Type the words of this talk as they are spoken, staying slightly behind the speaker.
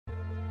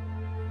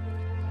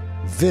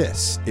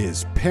This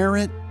is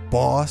Parent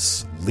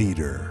Boss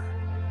Leader.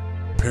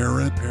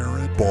 Parent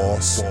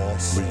Boss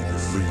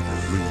Leader.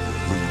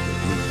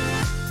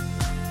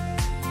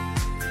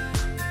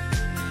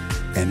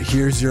 And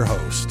here's your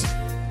host.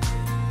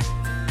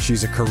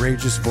 She's a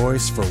courageous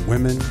voice for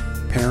women,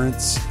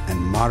 parents, and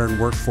modern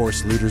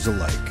workforce leaders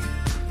alike.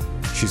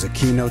 She's a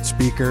keynote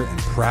speaker and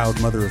proud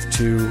mother of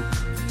two,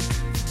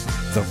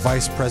 the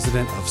Vice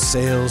President of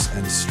Sales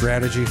and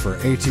Strategy for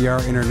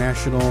ATR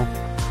International,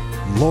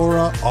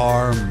 Laura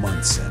R.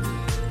 Munson.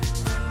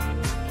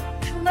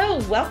 Hello,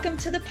 welcome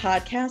to the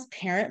podcast,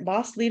 Parent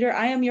Boss Leader.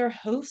 I am your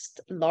host,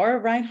 Laura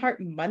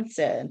Reinhardt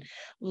Munson.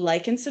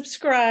 Like and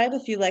subscribe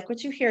if you like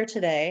what you hear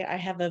today. I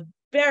have a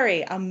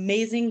very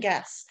amazing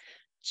guest,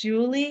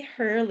 Julie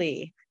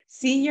Hurley,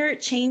 Senior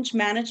Change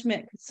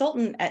Management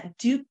Consultant at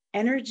Duke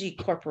Energy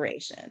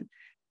Corporation.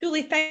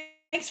 Julie,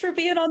 thanks for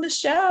being on the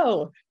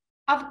show.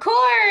 Of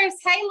course.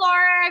 Hey,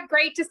 Laura.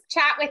 Great to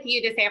chat with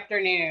you this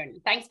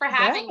afternoon. Thanks for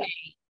having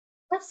me.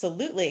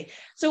 Absolutely.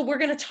 So we're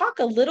going to talk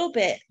a little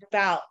bit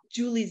about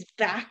Julie's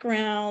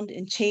background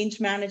in change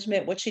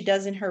management, what she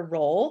does in her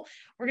role.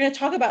 We're going to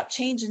talk about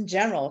change in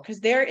general, because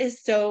there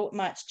is so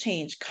much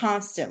change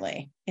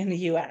constantly in the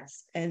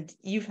US. And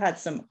you've had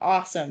some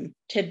awesome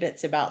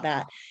tidbits about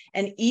that,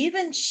 and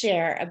even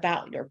share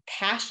about your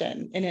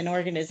passion in an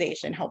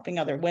organization helping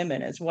other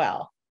women as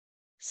well.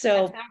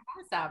 So that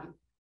sounds awesome.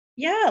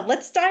 Yeah,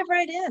 let's dive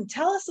right in.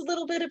 Tell us a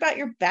little bit about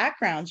your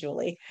background,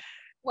 Julie.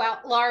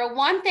 Well, Laura,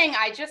 one thing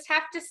I just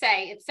have to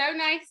say, it's so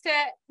nice to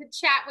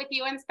chat with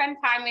you and spend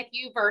time with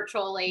you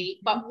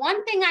virtually. But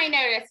one thing I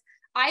noticed,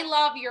 I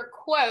love your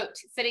quote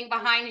sitting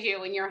behind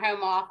you in your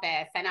home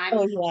office. And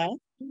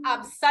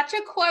I'm such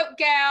a quote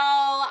gal.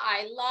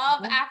 I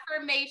love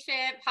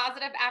affirmation,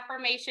 positive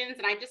affirmations.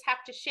 And I just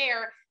have to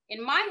share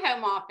in my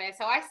home office.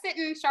 So I sit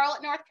in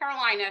Charlotte, North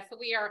Carolina. So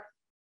we are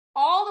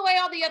all the way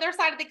on the other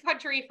side of the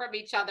country from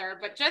each other,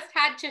 but just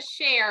had to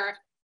share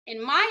in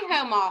my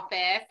home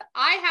office.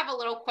 I have a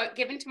little quote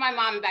given to my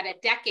mom about a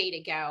decade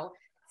ago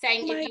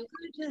saying, if you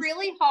work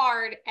really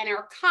hard and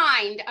are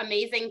kind,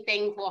 amazing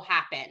things will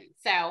happen.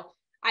 So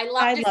I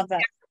love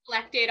that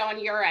reflected on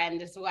your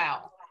end as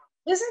well.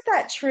 Isn't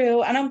that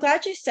true? And I'm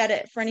glad you said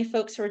it for any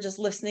folks who are just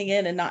listening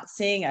in and not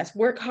seeing us.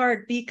 Work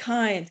hard, be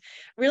kind.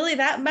 Really,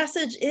 that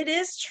message, it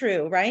is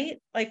true, right?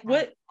 Like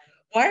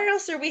why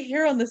else are we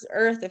here on this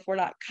earth if we're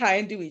not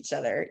kind to each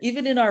other,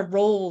 even in our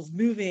roles,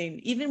 moving,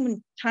 even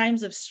in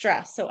times of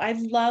stress? So I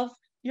love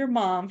your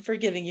mom for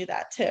giving you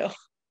that too.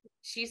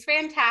 She's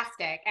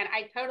fantastic. And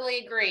I totally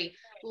agree.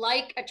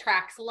 Like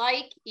attracts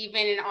like,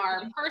 even in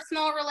our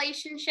personal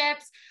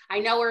relationships. I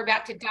know we're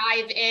about to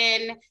dive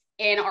in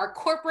our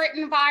corporate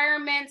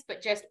environments,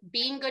 but just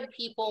being good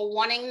people,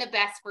 wanting the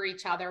best for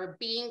each other,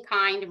 being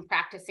kind and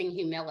practicing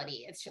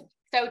humility. It's just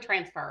so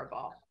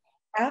transferable.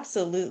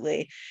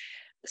 Absolutely.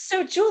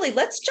 So Julie,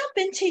 let's jump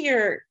into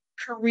your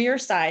career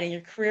side and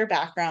your career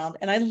background.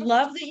 And I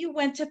love that you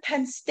went to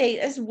Penn State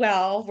as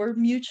well. We're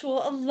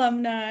mutual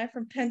alumni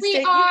from Penn State.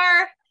 We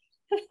are.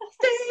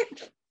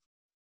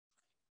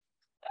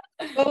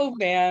 Oh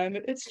man,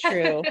 it's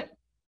true.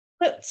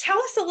 But tell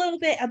us a little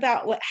bit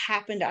about what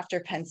happened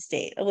after Penn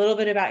State, a little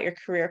bit about your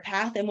career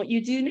path and what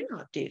you do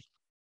now, dude.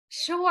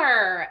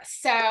 Sure.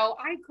 So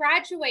I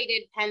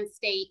graduated Penn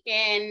State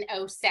in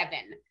 2007.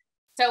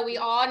 So we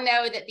all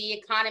know that the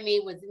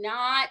economy was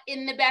not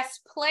in the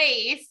best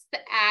place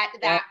at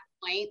that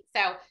point.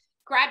 So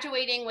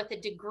graduating with a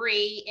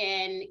degree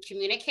in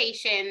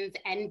communications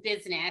and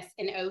business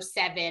in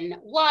 2007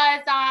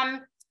 was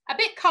a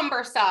bit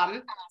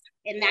cumbersome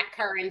in that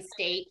current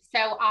state.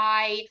 So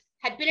I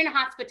had been in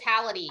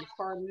hospitality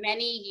for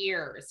many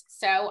years.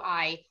 So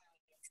I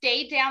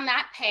stayed down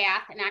that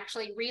path and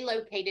actually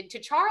relocated to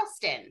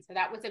Charleston. So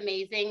that was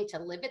amazing to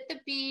live at the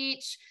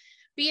beach,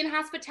 be in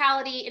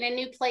hospitality in a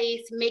new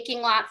place,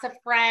 making lots of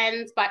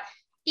friends, but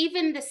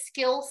even the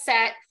skill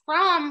set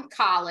from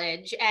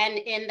college and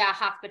in the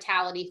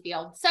hospitality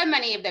field, so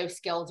many of those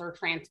skills are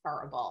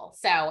transferable.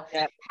 So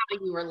how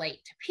you relate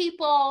to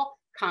people,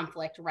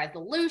 conflict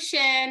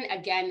resolution,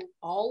 again,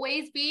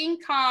 always being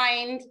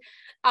kind.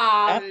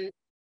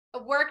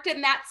 Worked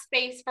in that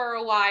space for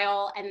a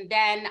while, and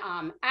then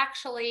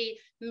actually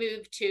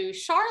moved to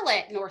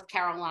Charlotte, North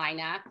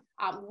Carolina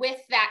with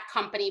that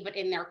company, but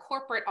in their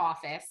corporate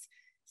office.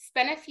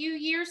 Spent a few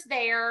years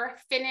there,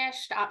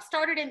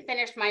 started and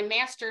finished my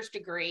master's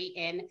degree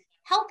in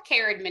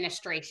healthcare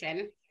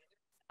administration.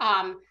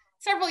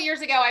 Several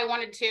years ago, I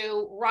wanted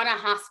to run a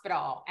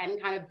hospital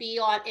and kind of be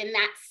in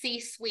that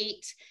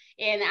C-suite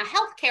in a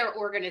healthcare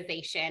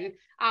organization.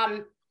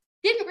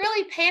 Didn't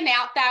really pan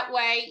out that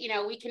way. You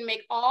know, we can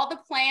make all the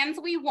plans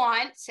we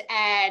want,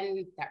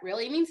 and that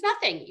really means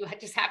nothing. You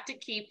just have to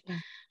keep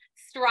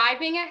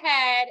striving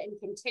ahead and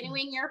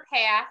continuing your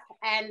path.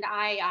 And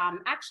I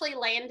actually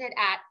landed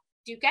at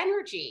Duke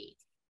Energy.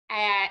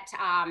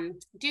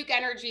 Duke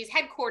Energy's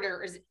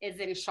headquarters is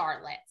in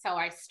Charlotte. So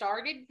I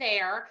started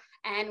there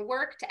and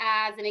worked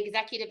as an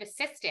executive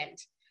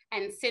assistant.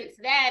 And since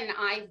then,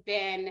 I've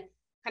been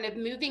kind of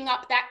moving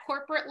up that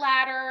corporate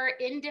ladder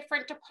in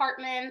different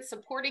departments,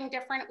 supporting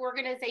different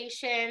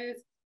organizations,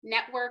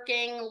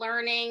 networking,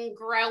 learning,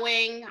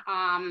 growing.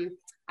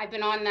 I've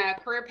been on the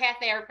career path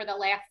there for the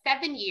last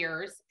 7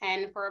 years.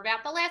 And for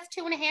about the last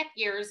 2.5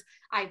 years,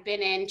 I've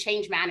been in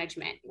change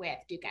management with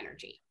Duke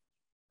Energy.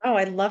 Oh,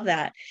 I love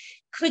that.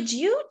 Could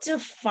you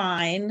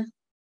define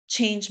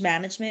change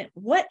management?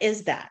 What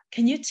is that?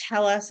 Can you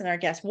tell us and our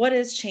guests, what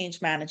is change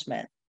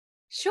management?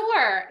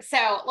 Sure.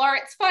 So, Laura,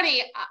 it's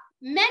funny.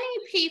 Many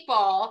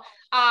people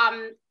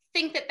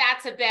think that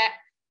that's a bit,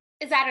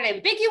 is that an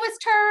ambiguous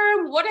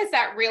term? What does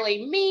that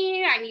really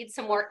mean? I need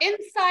some more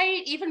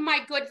insight. Even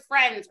my good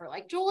friends were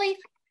like, Julie,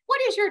 what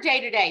is your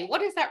day-to-day?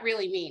 What does that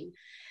really mean?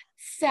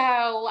 So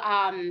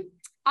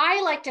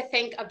I like to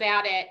think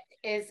about it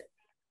as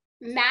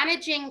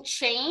managing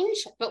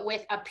change, but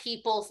with a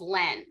people's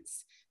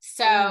lens.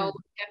 So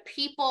the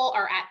people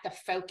are at the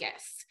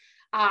focus.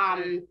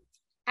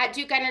 At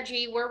Duke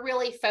Energy, we're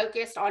really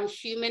focused on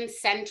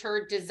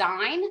human-centered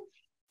design.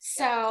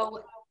 So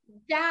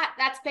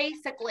that's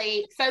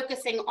basically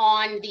focusing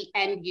on the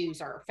end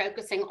user,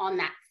 focusing on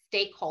that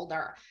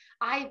stakeholder.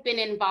 I've been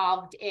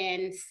involved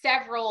in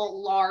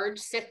several large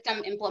system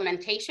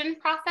implementation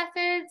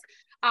processes.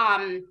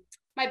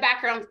 My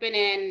background's been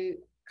in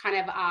kind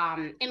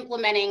of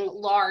implementing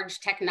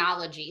large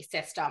technology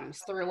systems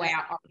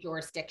throughout our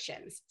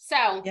jurisdictions.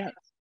 So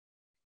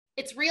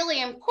it's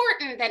really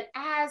important that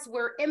as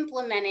we're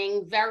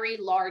implementing very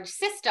large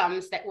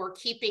systems that we're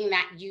keeping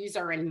that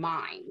user in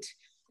mind.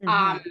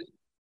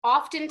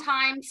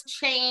 Oftentimes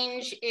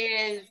change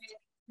is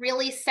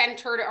really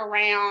centered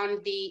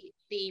around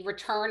the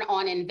return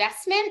on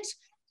investment,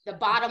 the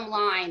bottom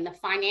line, the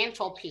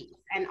financial piece.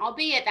 And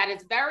albeit that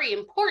is very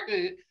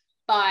important,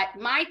 but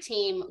my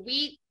team,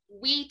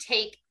 we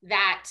take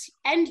that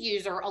end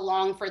user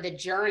along for the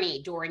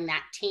journey during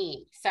that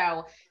team.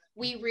 So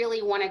we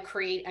really want to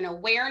create an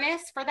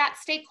awareness for that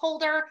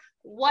stakeholder,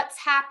 what's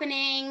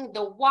happening,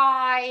 the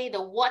why,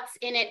 the what's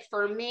in it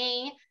for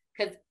me.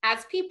 Because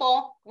as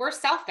people, we're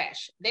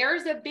selfish.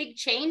 There's a big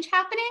change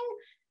happening.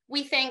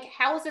 We think,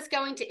 how is this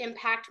going to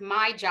impact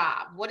my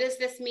job? What does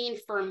this mean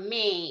for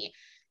me?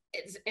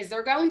 Is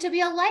there going to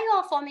be a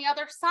layoff on the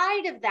other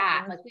side of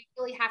that? Like, we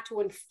really have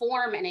to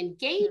inform and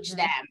engage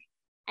them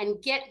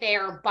and get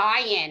their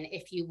buy-in,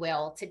 if you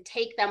will, to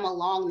take them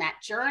along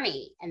that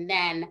journey and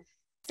then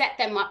set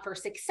them up for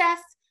success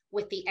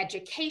with the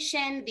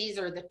education. These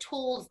are the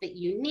tools that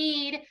you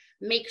need.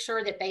 Make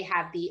sure that they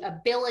have the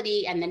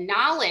ability and the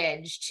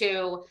knowledge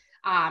to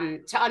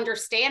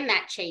understand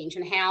that change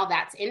and how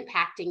that's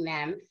impacting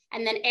them.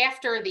 And then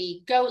after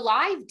the go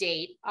live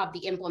date of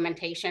the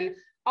implementation,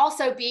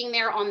 also being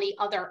there on the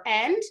other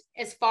end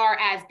as far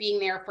as being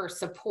there for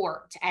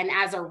support and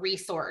as a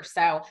resource.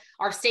 So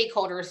our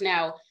stakeholders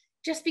know,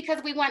 just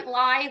because we went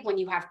live, when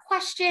you have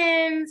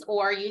questions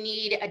or you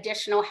need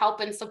additional help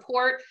and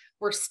support,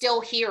 we're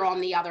still here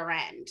on the other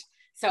end.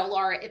 So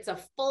Laura, it's a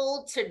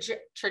full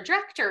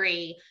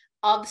trajectory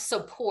of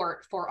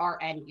support for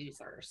our end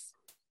users.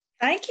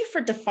 Thank you for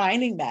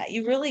defining that.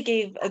 You really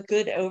gave a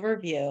good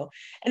overview.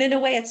 And in a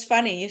way, it's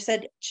funny. You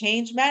said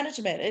change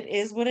management. It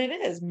is what it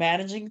is,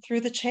 managing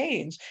through the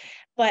change,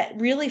 but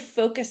really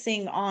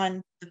focusing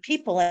on the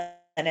people in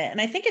it. And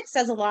I think it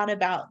says a lot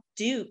about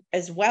Duke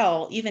as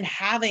well, even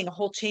having a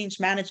whole change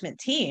management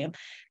team,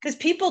 because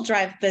people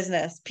drive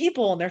business,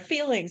 people and their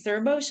feelings, their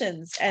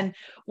emotions, and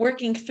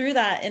working through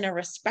that in a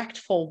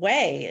respectful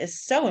way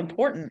is so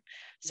important.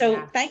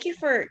 So thank you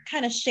for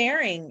kind of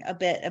sharing a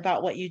bit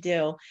about what you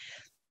do.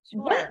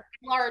 Sure.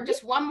 Laura,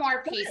 just one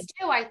more piece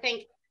too. I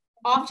think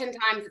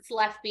oftentimes it's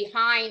left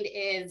behind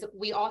is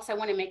we also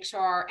want to make sure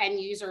our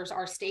end users,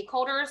 our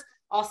stakeholders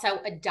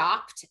also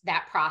adopt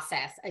that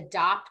process,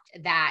 adopt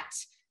that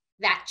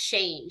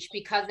change.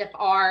 Because if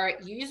our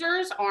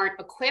users aren't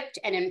equipped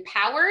and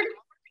empowered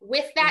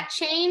with that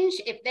change,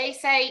 if they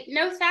say,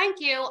 no, thank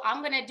you,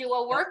 I'm going to do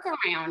a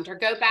workaround or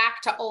go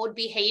back to old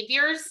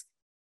behaviors,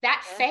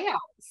 that fails.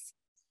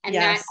 And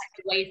that's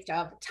a waste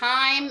of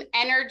time,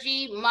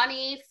 energy,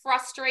 money,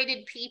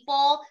 frustrated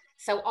people.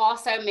 So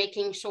also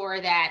making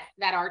sure that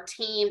our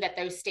team, that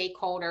those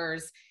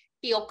stakeholders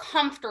feel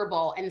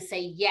comfortable and say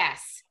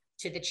yes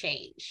to the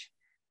change.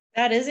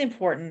 That is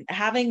important,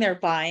 having their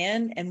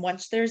buy-in. And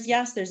once there's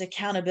yes, there's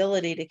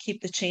accountability to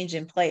keep the change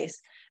in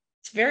place.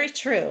 It's very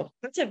true.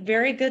 That's a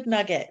very good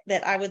nugget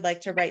that I would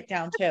like to write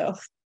down too.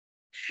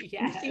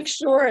 Making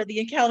sure the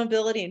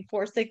accountability,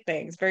 enforcing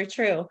things. Very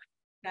true.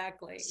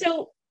 Exactly.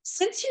 So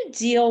since you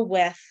deal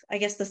with, I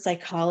guess, the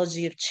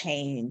psychology of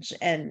change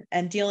and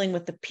dealing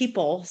with the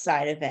people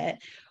side of it,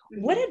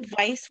 what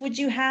advice would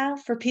you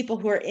have for people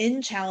who are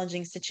in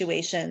challenging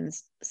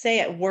situations, say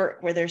at work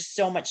where there's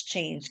so much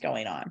change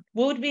going on?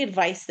 What would be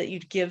advice that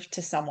you'd give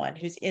to someone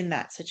who's in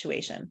that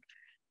situation?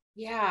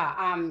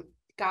 Yeah,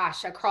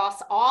 gosh,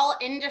 across all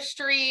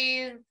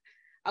industries,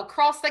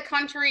 across the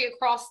country,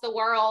 across the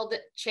world,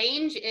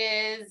 change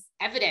is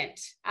evident.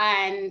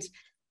 And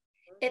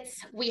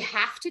we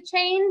have to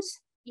change.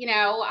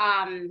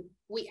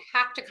 we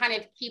have to kind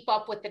of keep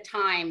up with the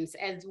times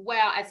as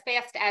well, as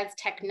fast as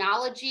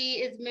technology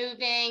is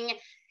moving.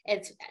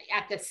 It's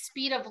at the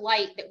speed of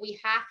light that we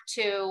have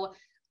to,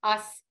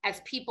 us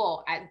as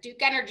people at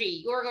Duke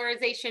Energy, your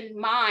organization,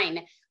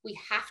 mine, we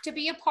have to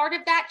be a part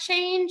of that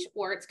change,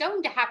 or it's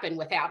going to happen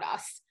without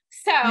us.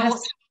 So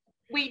yes,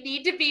 we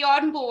need to be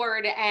on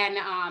board.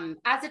 And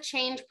as a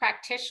change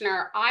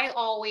practitioner, I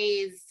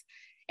always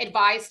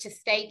advise to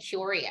stay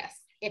curious.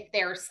 If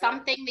there's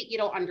something that you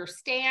don't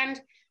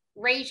understand,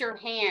 raise your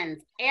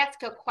hand,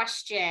 ask a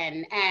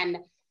question. And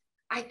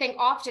I think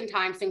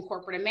oftentimes in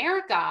corporate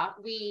America,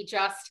 we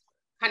just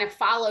kind of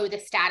follow the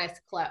status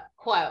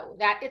quo,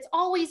 that it's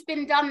always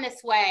been done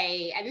this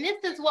way, and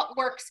this is what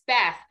works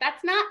best.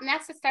 That's not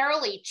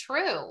necessarily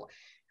true.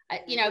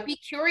 Be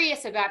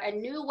curious about a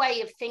new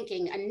way of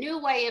thinking, a new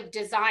way of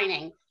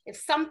designing. If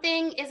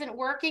something isn't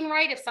working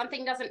right, if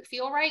something doesn't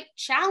feel right,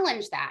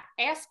 challenge that,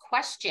 ask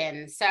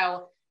questions.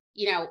 So,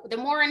 the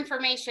more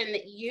information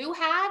that you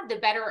have, the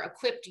better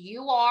equipped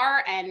you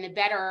are, and the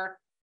better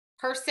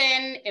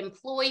person,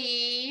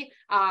 employee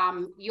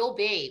you'll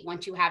be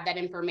once you have that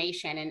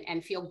information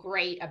and feel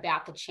great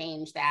about the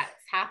change that's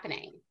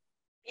happening.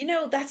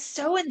 That's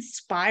so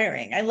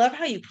inspiring. I love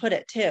how you put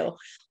it too.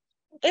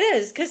 It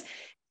is, because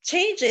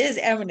change is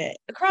imminent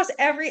across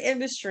every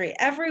industry,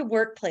 every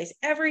workplace,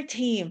 every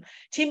team.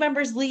 Team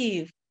members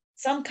leave,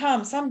 some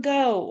come, some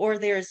go, or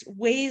there's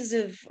ways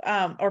of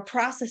or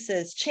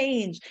processes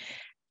change.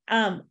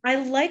 I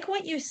like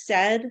what you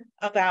said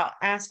about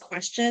ask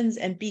questions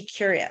and be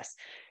curious,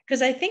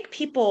 because I think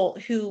people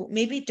who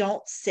maybe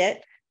don't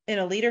sit in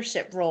a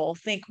leadership role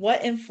think,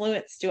 what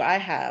influence do I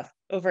have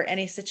over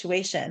any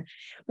situation?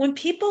 When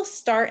people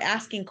start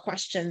asking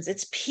questions,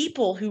 it's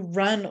people who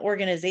run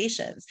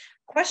organizations.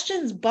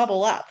 Questions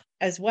bubble up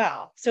as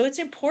well. So it's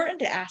important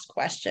to ask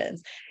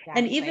questions.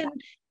 Exactly. And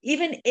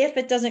even if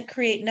it doesn't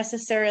create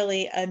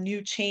necessarily a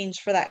new change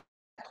for that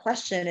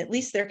question, at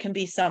least there can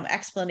be some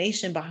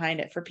explanation behind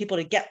it for people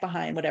to get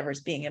behind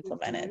whatever's being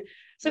implemented. Mm-hmm.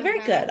 So very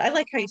good. I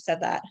like how you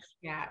said that.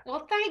 Yeah.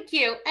 Well, thank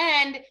you.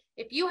 And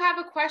if you have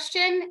a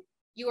question,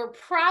 you are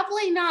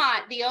probably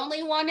not the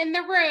only one in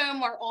the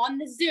room or on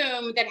the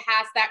Zoom that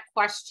has that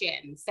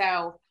question.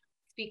 So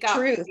speak up,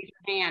 raise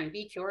your hand,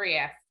 be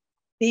curious.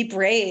 Be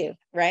brave,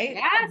 right?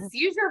 Yes.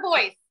 Use your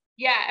voice.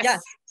 Yes.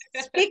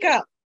 Yes. Speak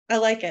up. I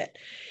like it.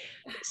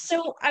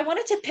 So I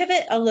wanted to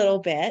pivot a little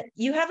bit.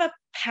 You have a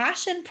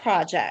passion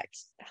project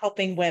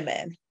helping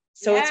women.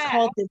 So It's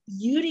called the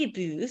Beauty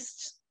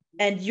Boost,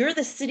 and you're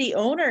the city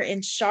owner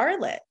in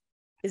Charlotte.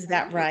 Is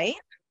that right?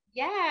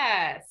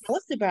 Yes. Tell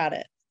us about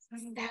it.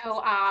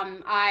 So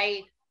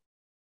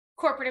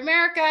corporate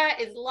America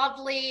is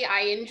lovely.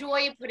 I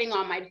enjoy putting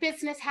on my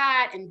business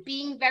hat and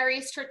being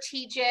very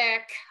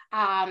strategic.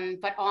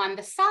 But on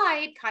the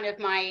side, kind of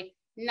my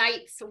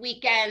nights,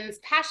 weekends,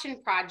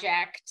 passion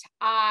project,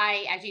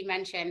 as you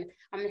mentioned,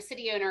 I'm the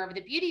city owner of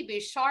the Beauty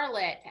Boost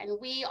Charlotte, and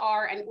we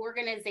are an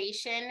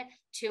organization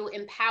to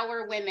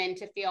empower women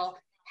to feel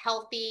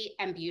healthy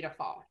and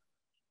beautiful.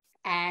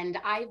 And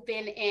I've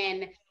been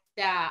in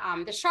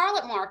the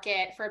Charlotte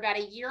market for about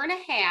a year and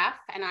a half,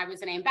 and I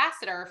was an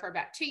ambassador for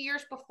about 2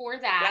 years before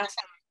that. Yes.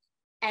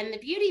 And the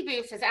Beauty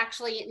Boost is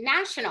actually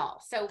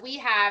national. So we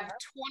have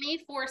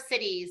 24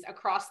 cities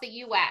across the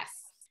US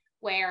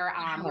where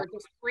we're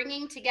just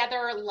bringing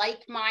together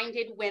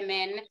like-minded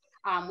women.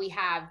 We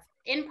have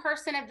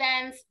in-person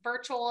events,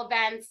 virtual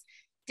events,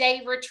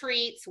 day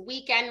retreats,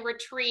 weekend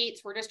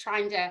retreats. We're just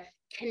trying to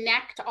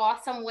connect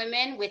awesome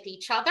women with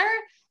each other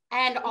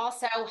and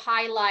also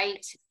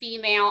highlight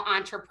female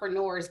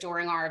entrepreneurs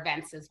during our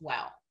events as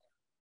well.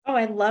 Oh,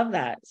 I love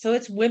that. So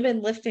it's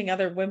women lifting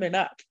other women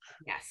up.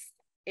 Yes,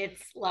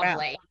 it's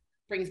lovely. Wow.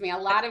 Brings me a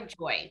lot of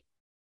joy.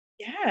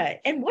 Yeah.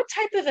 And what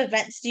type of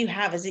events do you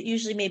have? Is it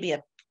usually maybe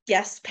a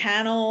guest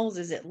panels?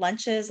 Is it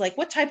lunches? Like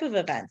what type of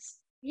events?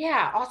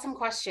 Yeah, awesome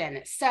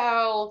question.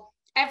 So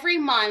every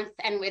month,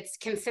 and it's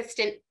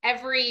consistent,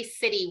 every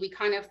city, we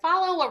kind of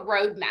follow a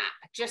roadmap.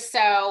 Just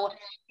so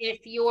if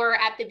you're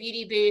at the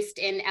Beauty Boost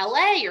in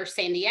LA or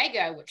San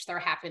Diego, which there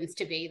happens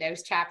to be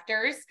those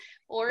chapters,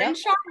 or in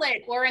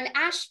Charlotte or in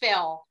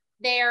Asheville,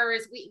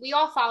 we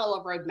all follow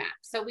a roadmap.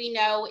 So we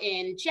know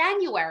in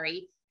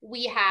January,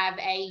 we have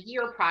a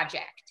year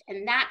project,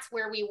 and that's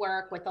where we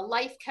work with a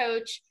life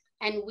coach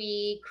and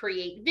we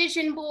create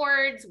vision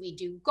boards, we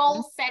do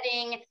goal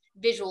setting,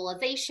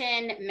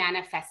 visualization,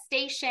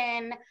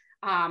 manifestation.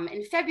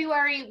 In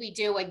February, we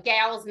do a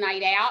gals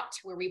night out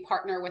where we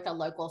partner with a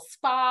local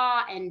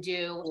spa and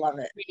do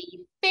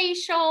many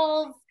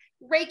facials,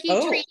 Reiki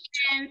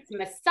treatments,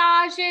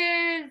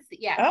 massages.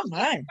 Yeah. Oh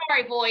my.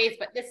 Sorry, boys,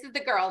 but this is the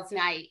girls'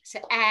 night.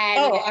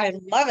 And I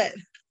love it.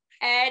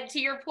 And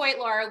to your point,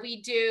 Laura,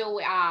 we do,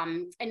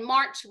 in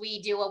March,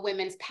 we do a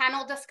women's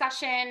panel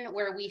discussion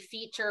where we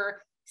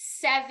feature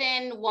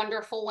 7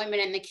 wonderful women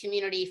in the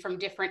community from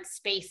different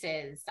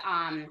spaces.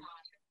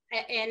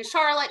 In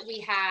Charlotte,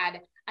 we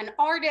had an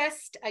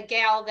artist, a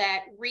gal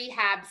that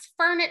rehabs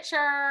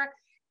furniture,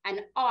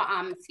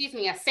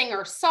 a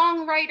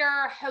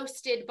singer-songwriter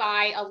hosted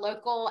by a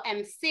local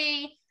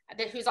MC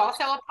who's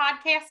also a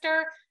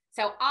podcaster.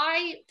 So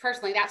I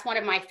personally, that's one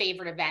of my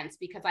favorite events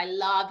because I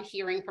love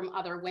hearing from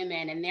other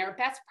women and their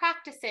best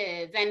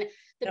practices and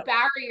the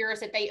barriers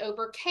that they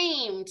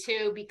overcame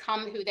to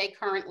become who they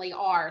currently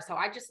are. So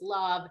I just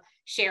love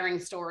sharing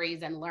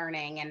stories and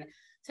learning. And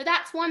so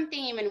that's one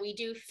theme. And we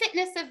do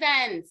fitness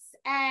events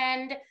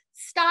and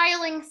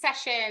styling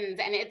sessions.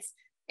 And it's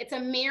a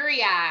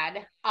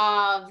myriad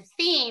of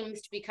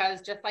themes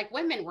because just like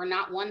women, we're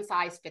not one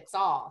size fits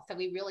all. So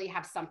we really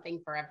have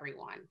something for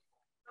everyone.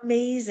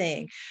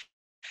 Amazing.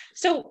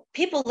 So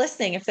people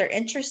listening, if they're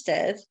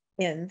interested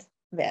in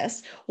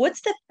this,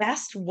 what's the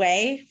best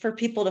way for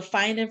people to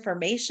find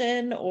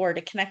information or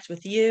to connect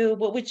with you?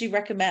 What would you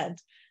recommend?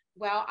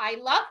 Well, I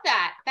love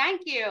that.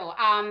 Thank you.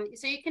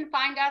 So you can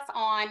find us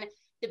on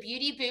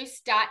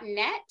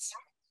thebeautyboost.net.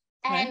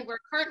 And we're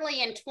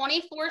currently in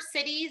 24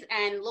 cities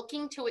and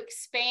looking to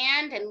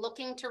expand and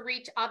looking to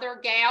reach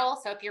other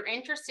gals. So if you're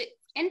interested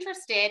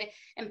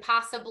in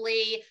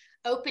possibly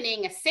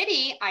opening a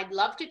city, I'd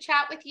love to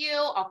chat with you.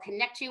 I'll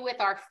connect you with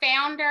our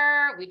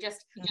founder. We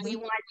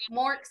want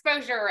more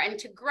exposure and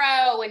to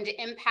grow and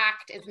to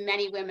impact as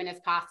many women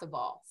as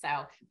possible.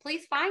 So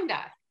please find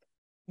us.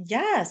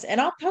 Yes. And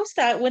I'll post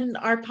that when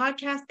our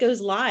podcast goes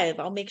live.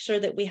 I'll make sure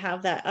that we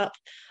have that up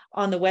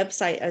on the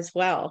website as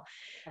well.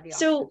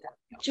 So,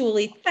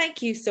 Julie,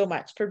 thank you so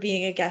much for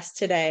being a guest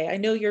today. I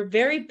know you're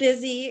very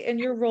busy in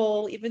your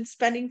role, even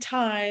spending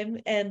time.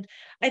 And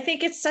I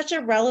think it's such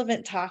a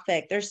relevant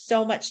topic. There's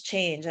so much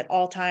change at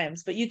all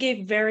times, but you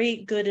gave very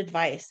good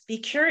advice. Be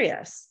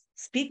curious,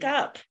 speak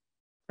up.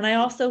 And I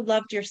also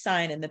loved your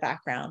sign in the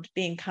background,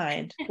 being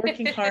kind,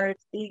 working hard,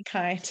 being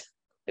kind.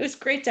 It was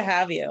great to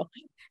have you.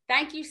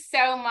 Thank you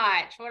so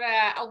much. What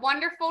a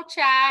wonderful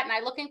chat. And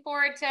I'm looking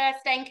forward to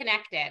staying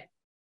connected.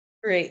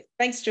 Great.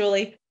 Thanks,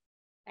 Julie.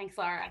 Thanks,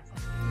 Laura.